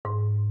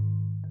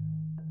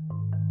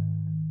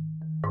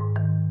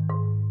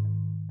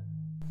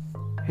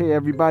Hey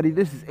everybody,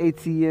 this is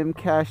ATM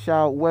Cash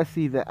Out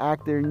Wesley the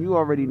actor, and you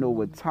already know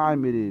what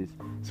time it is.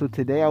 So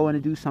today I want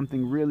to do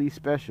something really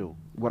special.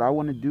 What I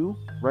want to do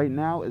right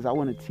now is I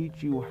want to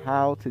teach you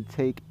how to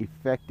take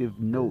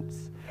effective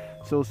notes.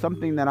 So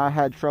something that I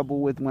had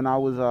trouble with when I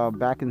was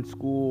back in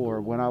school,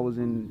 or when I was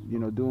in,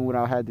 doing what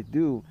I had to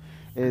do,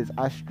 is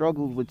I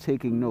struggled with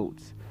taking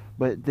notes.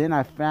 But then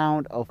I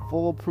found a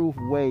foolproof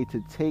way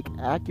to take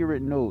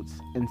accurate notes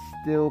and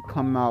still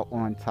come out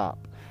on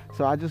top.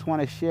 So I just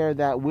want to share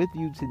that with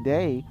you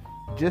today,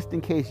 just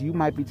in case you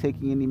might be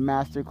taking any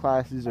master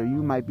classes, or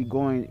you might be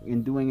going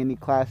and doing any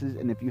classes.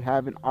 And if you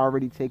haven't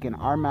already taken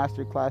our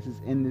master classes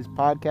in this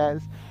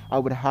podcast, I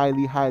would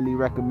highly, highly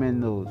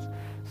recommend those.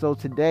 So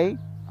today,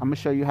 I'm going to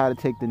show you how to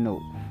take the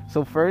note.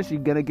 So first,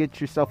 you're going to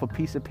get yourself a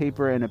piece of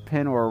paper and a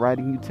pen, or a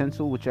writing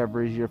utensil,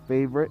 whichever is your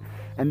favorite.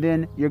 And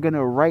then you're going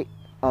to write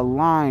a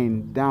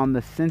line down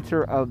the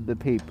center of the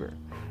paper.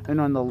 And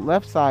on the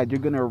left side,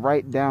 you're going to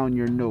write down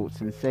your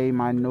notes and say,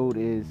 my note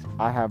is,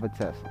 I have a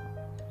Tesla,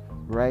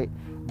 right?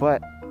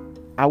 But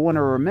I want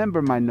to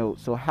remember my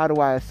note. So how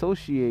do I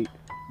associate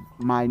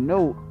my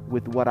note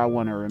with what I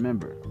want to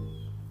remember?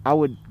 I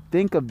would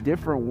think of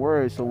different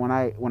words. So when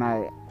I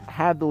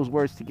have those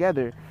words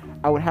together,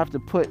 I would have to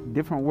put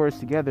different words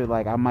together.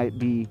 Like I might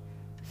be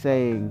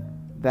saying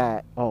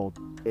that, oh,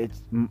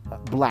 it's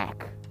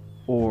black,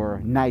 or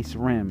nice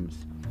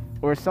rims,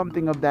 or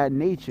something of that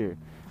nature.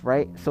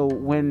 Right? So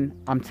when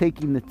I'm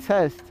taking the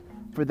test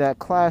for that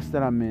class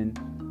that I'm in,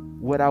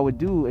 what I would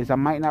do is I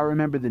might not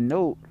remember the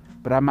note,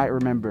 but I might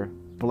remember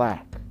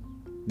black,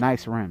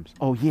 nice rims.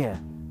 Oh yeah,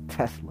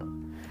 Tesla.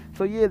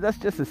 So yeah, that's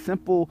just a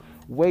simple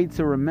way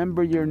to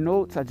remember your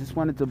notes. I just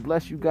wanted to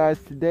bless you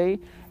guys today,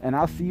 and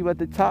I'll see you at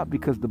the top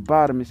because the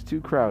bottom is too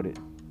crowded.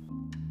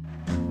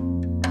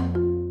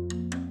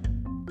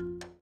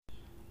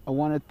 I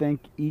want to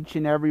thank each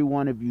and every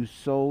one of you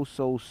so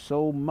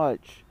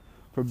much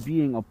for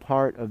being a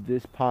part of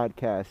this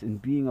podcast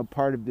and being a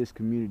part of this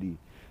community.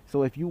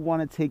 So if you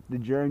want to take the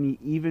journey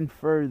even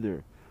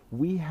further,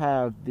 we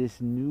have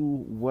this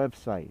new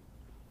website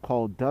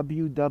called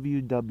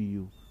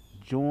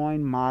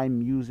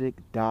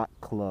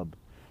www.joinmymusic.club,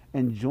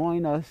 and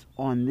join us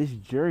on this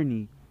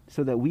journey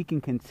so that we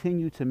can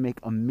continue to make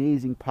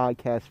amazing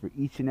podcasts for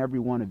each and every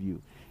one of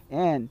you.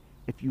 And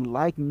if you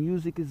like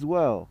music as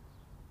well,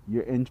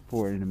 you're in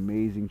for an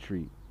amazing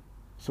treat.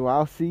 So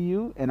I'll see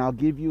you, and I'll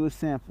give you a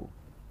sample.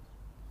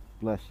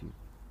 Bless you.